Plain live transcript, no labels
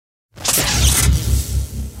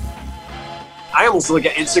I almost look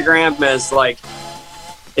at Instagram as like,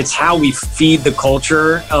 it's how we feed the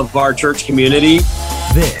culture of our church community.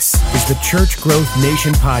 This is the Church Growth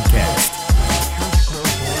Nation podcast.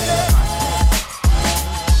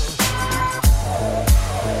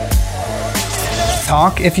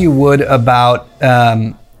 Talk, if you would, about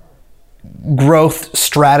growth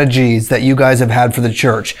strategies that you guys have had for the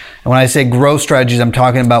church. And when I say growth strategies, I'm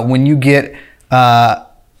talking about when you get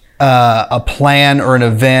a plan or an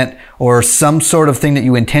event or some sort of thing that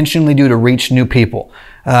you intentionally do to reach new people.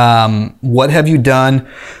 What have you done?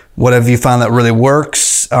 What have you found that really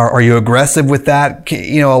works? Are you aggressive with that?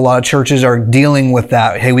 You know, a lot of churches are dealing with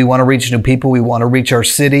that. Hey, we want to reach new people. We want to reach our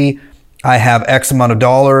city. I have X amount of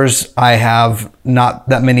dollars. I have not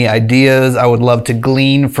that many ideas. I would love to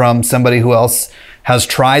glean from somebody who else has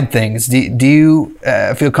tried things. Do you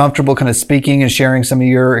feel comfortable kind of speaking and sharing some of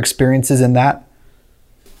your experiences in that?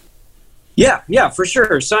 Yeah, for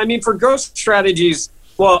sure. So, I mean, for growth strategies,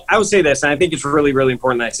 well, I would say this, and I think it's really, really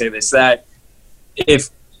important that I say this, that if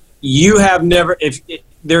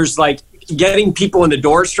there's like getting people in the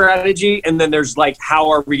door strategy, and then there's like, how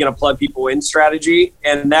are we going to plug people in strategy?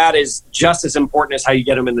 And that is just as important as how you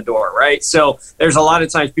get them in the door, right? So there's a lot of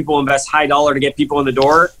times people invest high dollar to get people in the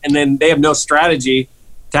door, and then they have no strategy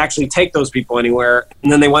to actually take those people anywhere.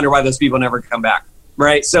 And then they wonder why those people never come back.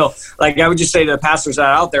 Right. So like I would just say to the pastors that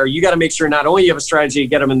are out there, you got to make sure not only you have a strategy to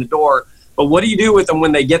get them in the door, but what do you do with them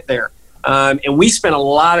when they get there? And we spent a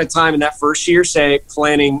lot of time in that first year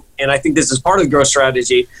planning, and I think this is part of the growth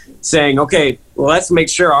strategy, saying, okay, well, let's make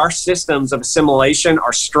sure our systems of assimilation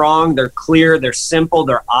are strong, they're clear, they're simple,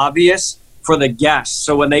 they're obvious for the guests.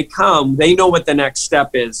 So when they come, they know what the next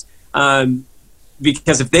step is.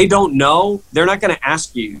 Because if they don't know, they're not going to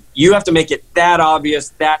ask you. You have to make it that obvious,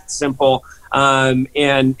 that simple, and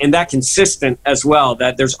that consistent as well,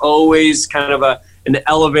 that there's always kind of an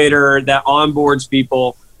elevator that onboards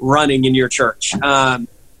people running in your church.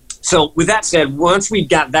 So with that said, once we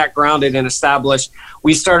got that grounded and established,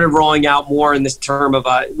 we started rolling out more in this term of,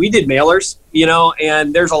 we did mailers,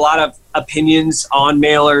 and there's a lot of opinions on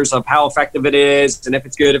mailers of how effective it is and if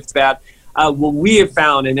it's good, if it's bad. What we have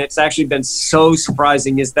found, and it's actually been so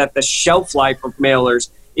surprising, is that the shelf life of mailers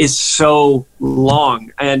is so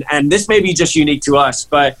long. And this may be just unique to us,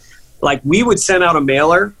 but like we would send out a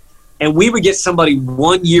mailer and we would get somebody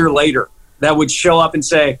 1 year later that would show up and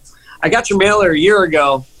say, I got your mailer a year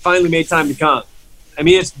ago, finally made time to come. I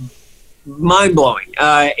mean, it's mind blowing.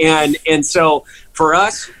 And so for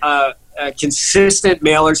us, consistent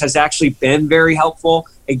mailers has actually been very helpful.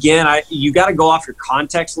 Again, you got to go off your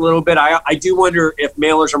context a little bit. I do wonder if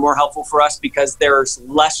mailers are more helpful for us because there's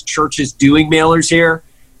less churches doing mailers here.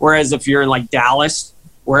 Whereas if you're in like Dallas,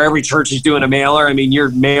 where every church is doing a mailer, I mean, your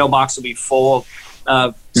mailbox will be full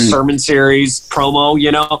of sermon series, promo,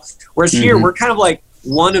 Whereas here, we're kind of like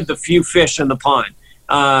one of the few fish in the pond.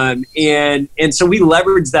 And so we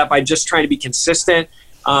leverage that by just trying to be consistent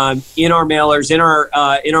in our mailers, in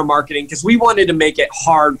our marketing, because we wanted to make it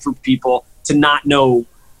hard for people to not know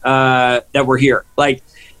that we're here. Like,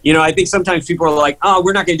 I think sometimes people are like, oh,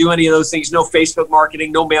 we're not going to do any of those things. No Facebook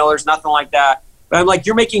marketing, no mailers, nothing like that. But I'm like,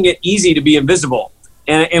 you're making it easy to be invisible.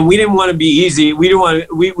 And we didn't want to be easy. We didn't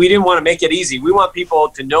want to make it easy. We want people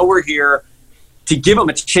to know we're here, to give them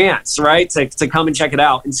a chance, right? To come and check it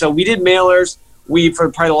out. And so we did mailers. We,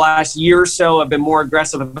 for probably the last year or so, have been more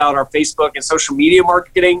aggressive about our Facebook and social media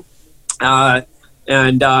marketing. You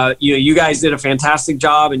guys did a fantastic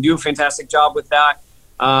job and do a fantastic job with that.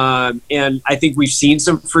 And I think we've seen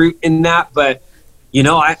some fruit in that. But,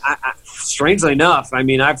 I strangely enough, I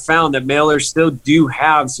mean, I've found that mailers still do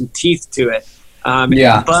have some teeth to it.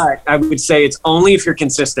 But I would say it's only if you're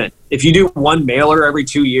consistent. If you do one mailer every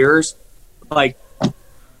 2 years, like,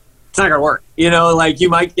 it's not going to work. Like you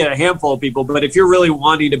might get a handful of people, but if you're really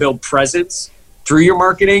wanting to build presence through your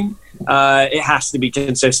marketing, it has to be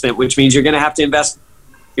consistent, which means you're going to have to invest.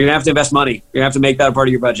 You're going to have to invest money. You're going to have to make that a part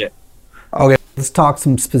of your budget. Okay, let's talk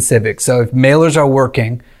some specifics. So if mailers are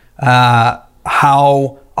working,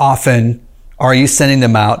 how often are you sending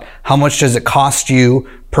them out? How much does it cost you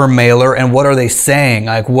per mailer? And what are they saying?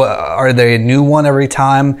 Like, what are they a new one every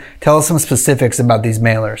time? Tell us some specifics about these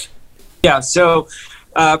mailers. Yeah, so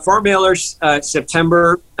for our mailers,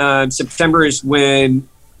 September is when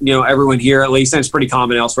everyone here, at least, and it's pretty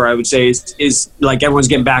common elsewhere, I would say, is like everyone's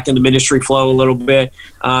getting back into ministry flow a little bit,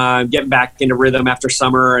 getting back into rhythm after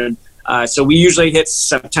summer, and so we usually hit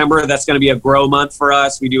September. That's going to be a grow month for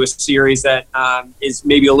us. We do a series that is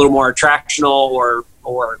maybe a little more attractional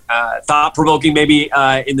or thought-provoking, maybe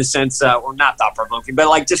in the sense, or not thought-provoking, but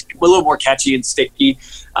like just a little more catchy and sticky.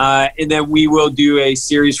 And then we will do a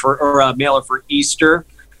series or a mailer for Easter.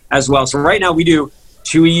 as well. So right now we do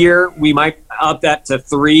 2 a year. We might up that to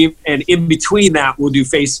 3. And in between that, we'll do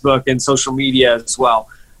Facebook and social media as well.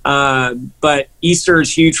 But Easter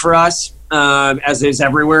is huge for us, as is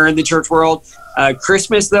everywhere in the church world.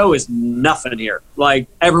 Christmas, though, is nothing here. Like,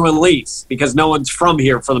 everyone leaves because no one's from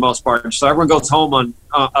here for the most part. So everyone goes home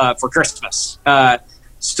for Christmas.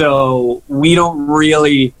 So we don't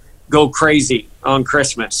really go crazy on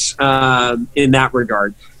Christmas in that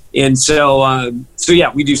regard. And so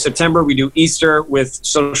yeah, we do September, we do Easter with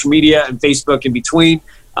social media and Facebook in between.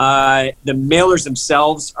 The mailers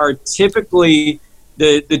themselves are typically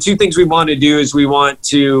the two things we want to do is we want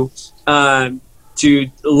to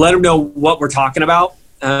let them know what we're talking about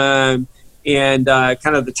and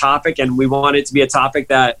kind of the topic. And we want it to be a topic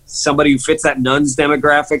that somebody who fits that nuns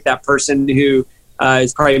demographic, that person who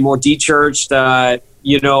is probably more de-churched,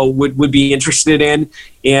 would be interested in.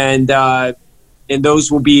 And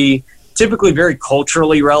those will be typically very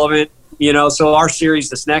culturally relevant, So our series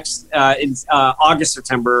this next in August,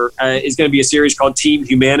 September is going to be a series called Team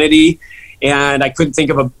Humanity. And I couldn't think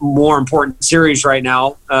of a more important series right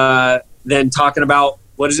now than talking about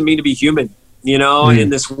what does it mean to be human, in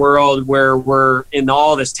this world where we're in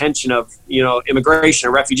all this tension of, immigration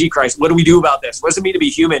and refugee crisis. What do we do about this? What does it mean to be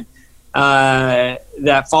human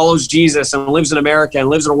that follows Jesus and lives in America and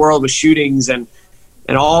lives in a world with shootings and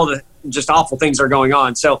all the just awful things are going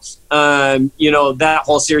on. So, that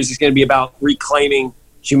whole series is going to be about reclaiming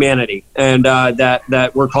humanity and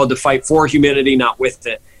that we're called to fight for humanity, not with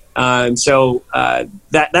it. That's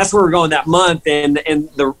where we're going that month. And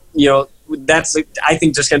that's, I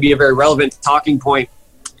think, just going to be a very relevant talking point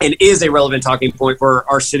and is a relevant talking point for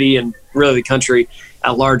our city and really the country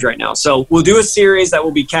at large right now. So we'll do a series that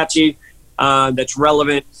will be catchy, that's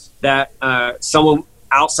relevant, that someone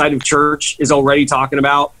outside of church is already talking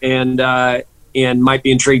about and might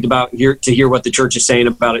be intrigued about to hear what the church is saying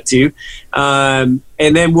about it too. And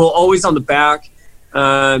then we'll always on the back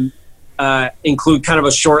include kind of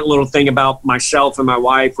a short little thing about myself and my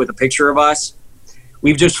wife with a picture of us.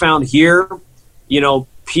 We've just found here,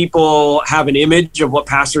 people have an image of what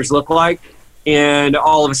pastors look like. And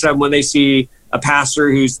all of a sudden when they see a pastor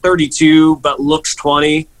who's 32 but looks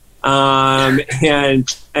 20 and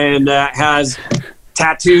has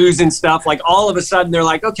tattoos and stuff, like all of a sudden they're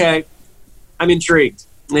like, okay, I'm intrigued,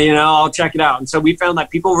 I'll check it out. And so we found that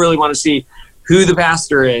people really want to see who the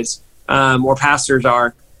pastor is or pastors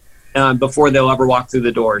are before they'll ever walk through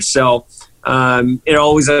the doors. So it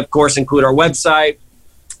always, of course, include our website.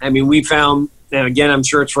 I mean, we found, and again, I'm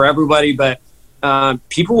sure it's for everybody, but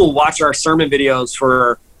people will watch our sermon videos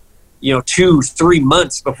for 2-3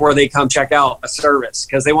 months before they come check out a service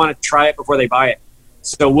because they want to try it before they buy it.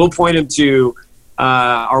 So we'll point them to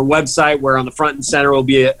our website, where on the front and center will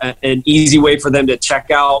be an easy way for them to check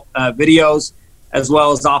out videos, as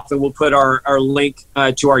well as often we'll put our link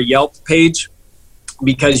to our Yelp page,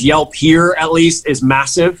 because Yelp here at least is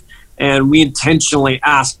massive, and we intentionally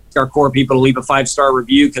ask our core people to leave a 5-star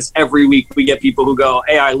review because every week we get people who go,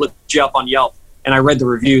 hey, I looked you up on Yelp and I read the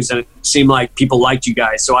reviews and it seemed like people liked you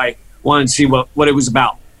guys, so I wanted to see what it was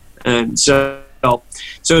about. And so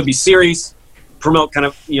it'd be series, promote kind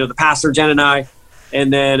of the pastor Jen and I,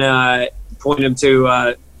 and then point them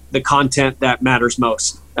to the content that matters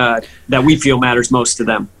most, that we feel matters most to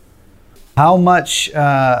them. How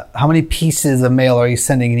many pieces of mail are you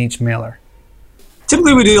sending in each mailer?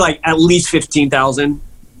 Typically we do like at least 15,000,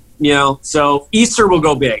 so Easter will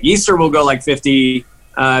go big. Easter will go like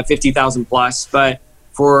 50,000 plus, but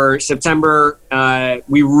for September,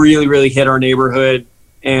 we really, really hit our neighborhood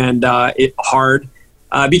and it hard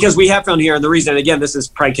because we have found here, and the reason, again, this is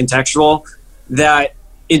probably contextual, that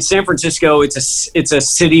in San Francisco, it's a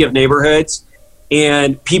city of neighborhoods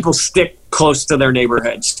and people stick close to their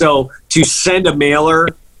neighborhoods. So to send a mailer,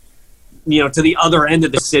 to the other end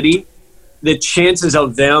of the city, the chances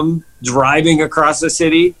of them driving across the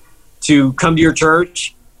city to come to your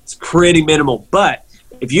church is pretty minimal. But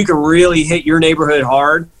if you can really hit your neighborhood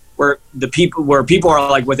hard, where people are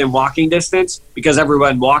like within walking distance because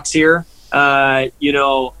everyone walks here,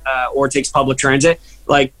 or takes public transit,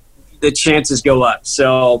 like the chances go up.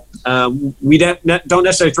 So we don't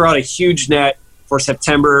necessarily throw out a huge net for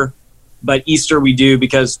September, but Easter we do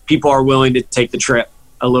because people are willing to take the trip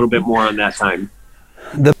a little bit more on that time.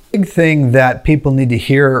 The big thing that people need to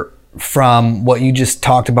hear from what you just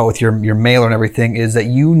talked about with your mailer and everything is that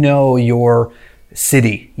your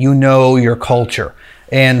city, your culture.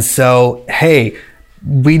 And so, hey,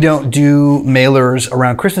 we don't do mailers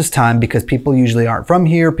around Christmas time because people usually aren't from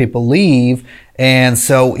here. People leave. And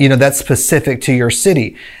so, that's specific to your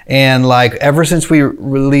city. And like ever since we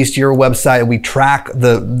released your website, we track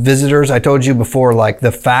the visitors. I told you before, like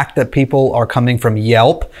the fact that people are coming from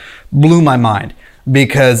Yelp blew my mind,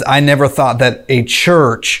 because I never thought that a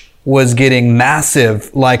church was getting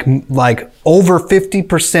massive, like over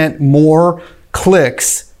 50% more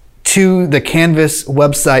clicks to the Canvas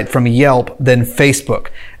website from Yelp than Facebook.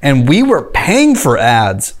 And we were paying for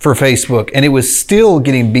ads for Facebook, and it was still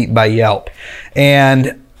getting beat by Yelp.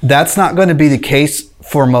 And that's not going to be the case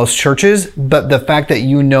for most churches, but the fact that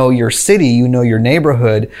your city, your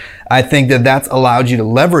neighborhood, I think that that's allowed you to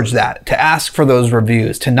leverage that, to ask for those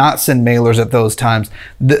reviews, to not send mailers at those times.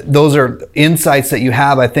 Those are insights that you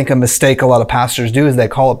have. I think a mistake a lot of pastors do is they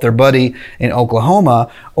call up their buddy in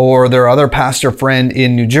Oklahoma or their other pastor friend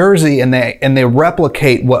in New Jersey, and they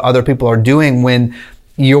replicate what other people are doing, when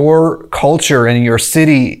your culture and your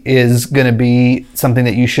city is going to be something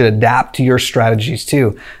that you should adapt to your strategies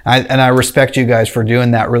too. And I respect you guys for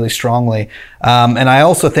doing that really strongly. And I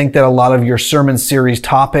also think that a lot of your sermon series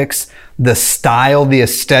topics, the style, the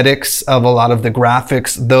aesthetics of a lot of the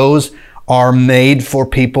graphics, those are made for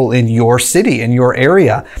people in your city, in your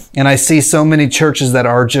area. And I see so many churches that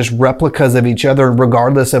are just replicas of each other,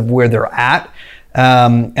 regardless of where they're at.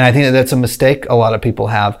 And I think that that's a mistake a lot of people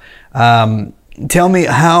have. Tell me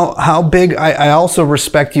how big. I also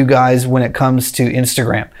respect you guys when it comes to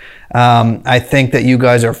Instagram. I think that you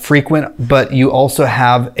guys are frequent, but you also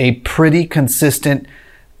have a pretty consistent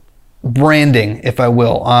branding, if I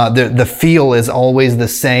will. The feel is always the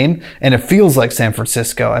same, and it feels like San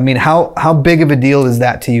Francisco. I mean, how big of a deal is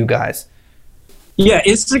that to you guys? Yeah,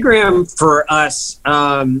 Instagram for us,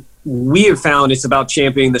 we have found it's about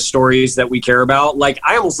championing the stories that we care about. Like,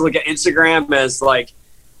 I almost look at Instagram as like,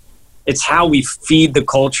 it's how we feed the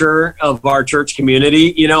culture of our church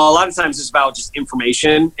community. A lot of times it's about just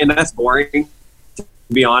information, and that's boring, to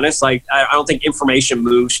be honest. Like, I don't think information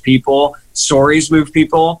moves people. Stories move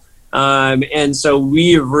people. And so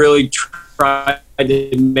we have really tried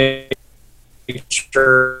to make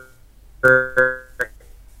sure,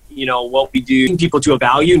 what we do, people to a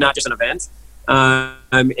value, not just an event.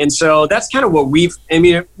 And so that's kind of what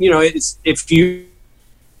it's,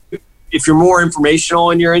 if you're more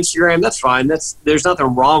informational in your Instagram, that's fine. There's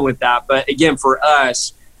nothing wrong with that. But again, for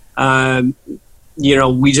us,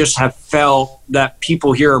 we just have felt that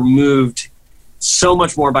people here are moved so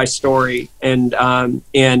much more by story, and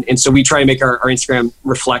so we try to make our Instagram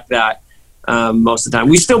reflect that most of the time.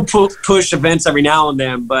 We still push events every now and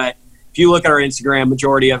then, but if you look at our Instagram,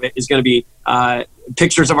 majority of it is going to be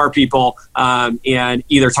pictures of our people, and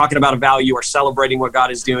either talking about a value or celebrating what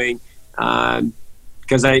God is doing.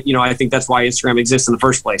 Because I think that's why Instagram exists in the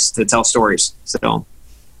first place, to tell stories. So,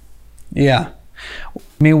 yeah. I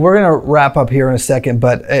mean, we're going to wrap up here in a second,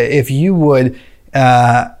 but if you would,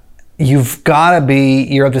 you've got to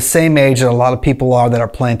you're at the same age that a lot of people are that are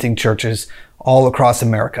planting churches all across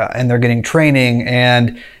America, and they're getting training,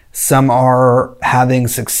 and some are having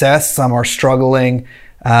success, some are struggling.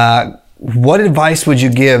 What advice would you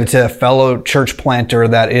give to a fellow church planter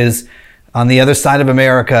that is on the other side of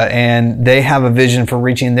America and they have a vision for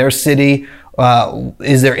reaching their city?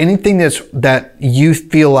 Is there anything that you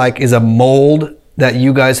feel like is a mold that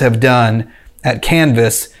you guys have done at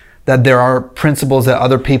Canvas, that there are principles that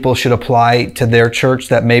other people should apply to their church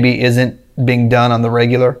that maybe isn't being done on the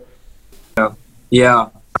regular? Yeah.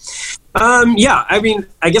 I mean,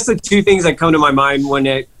 I guess the two things that come to my mind when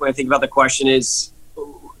I think about the question is,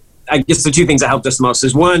 I guess the two things that helped us most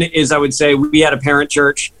is, one is, I would say we had a parent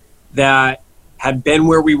church that had been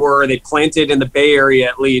where we were. They planted in the Bay Area,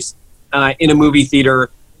 at least, in a movie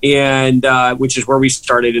theater, and which is where we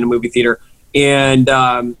started, in a movie theater, and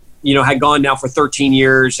had gone now for 13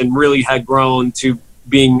 years and really had grown to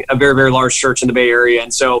being a very, very large church in the Bay Area.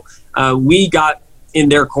 And so we got in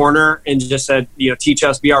their corner and just said, teach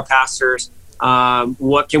us, be our pastors.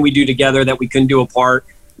 What can we do together that we couldn't do apart?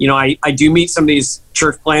 I do meet some of these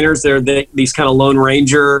church planners. They're these kind of Lone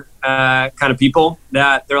Ranger kind of people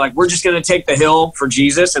that they're like, we're just going to take the hill for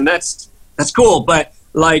Jesus. And that's cool. But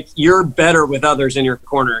like, you're better with others in your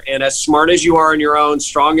corner. And as smart as you are on your own,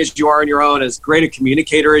 strong as you are on your own, as great a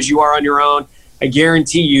communicator as you are on your own, I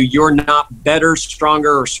guarantee you're not better,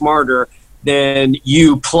 stronger, or smarter than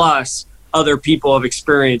you plus other people of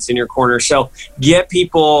experience in your corner. So get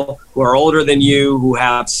people who are older than you, who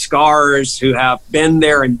have scars, who have been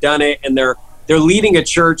there and done it, and they're leading a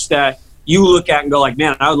church that you look at and go like,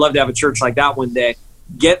 man, I would love to have a church like that one day.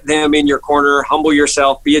 Get them in your corner, humble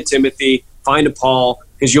yourself, be a Timothy, find a Paul,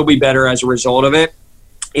 because you'll be better as a result of it.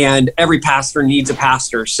 and every pastor needs a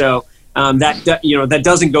pastor. So that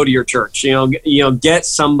doesn't go to your church. Get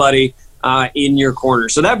somebody in your corner.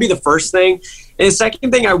 So that'd be the first thing. And the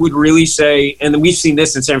second thing I would really say, and we've seen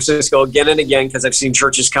this in San Francisco again and again because I've seen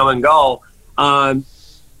churches come and go.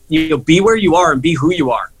 Be where you are and be who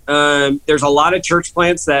you are. There's a lot of church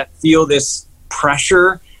plants that feel this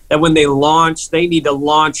pressure that when they launch, they need to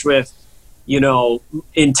launch with,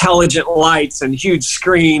 intelligent lights and huge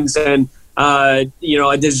screens and a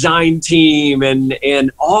design team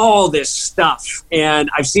and all this stuff. And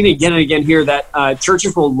I've seen it again and again here that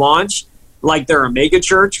churches will launch like they're a mega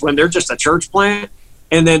church when they're just a church plant.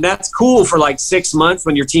 And then that's cool for like 6 months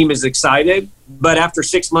when your team is excited. But after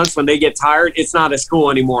 6 months, when they get tired, it's not as cool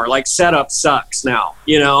anymore. Like setup sucks now.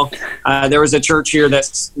 There was a church here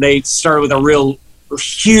that they started with a real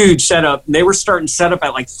huge setup. And they were starting setup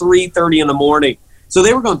at like 3:30 in the morning. So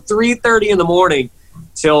they were going 3:30 in the morning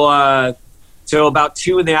till about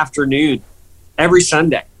 2 in the afternoon every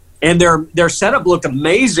Sunday. And their setup looked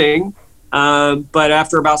amazing. But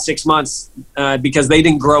after about 6 months, because they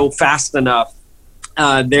didn't grow fast enough,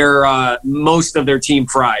 most of their team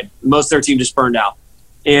fried. Most of their team just burned out.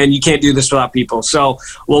 And you can't do this without people. So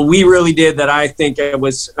what we really did that I think it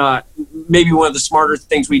was maybe one of the smarter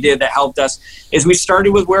things we did that helped us is we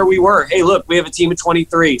started with where we were. Hey, look, we have a team of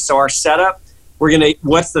 23. So our setup,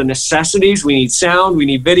 what's the necessities? We need sound, we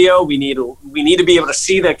need video, we need to be able to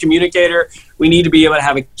see the communicator. We need to be able to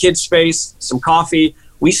have a kid space, some coffee.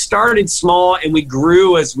 We started small and we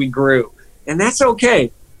grew as we grew. And that's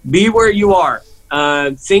okay. Be where you are.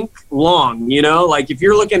 Think long, like if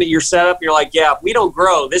you're looking at your setup, you're like, yeah, if we don't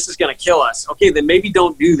grow, this is going to kill us. Okay, then maybe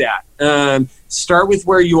don't do that. Start with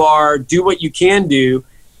where you are, do what you can do,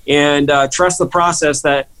 and trust the process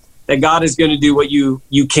that God is going to do what you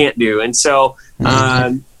can't do. And so,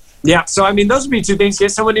 so I mean, those would be two things.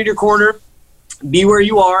 Get someone in your corner, be where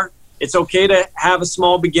you are. It's okay to have a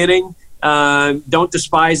small beginning. Don't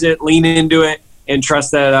despise it, lean into it, and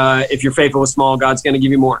trust that if you're faithful with small, God's going to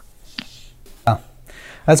give you more.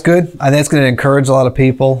 That's good. I think it's going to encourage a lot of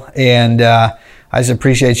people. And I just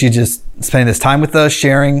appreciate you just spending this time with us,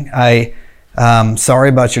 sharing. Sorry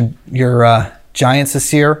about your Giants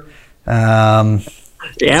this year. And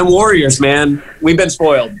Warriors, man. We've been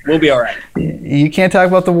spoiled. We'll be all right. You can't talk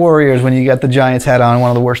about the Warriors when you got the Giants hat on,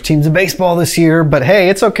 one of the worst teams in baseball this year. But hey,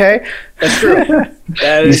 it's okay. That's true.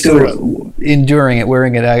 That is true. Enduring it,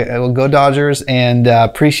 wearing it. I will go Dodgers, and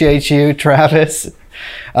appreciate you, Travis.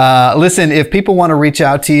 Listen, if people want to reach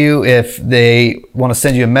out to you, if they want to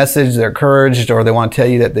send you a message, they're encouraged, or they want to tell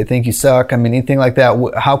you that they think you suck, I mean, anything like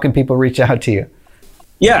that, how can people reach out to you?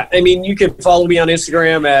 Yeah, I mean, you can follow me on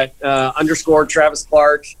Instagram at _ Travis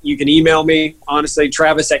Clark. You can email me, honestly,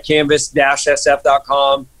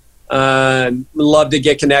 travis@canvas-sf.com. Love to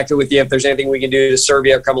get connected with you if there's anything we can do to serve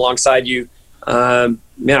you or come alongside you. I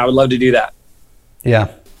would love to do that. Yeah,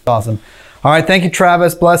 awesome. All right, thank you,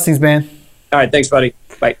 Travis. Blessings, man. All right, thanks, buddy.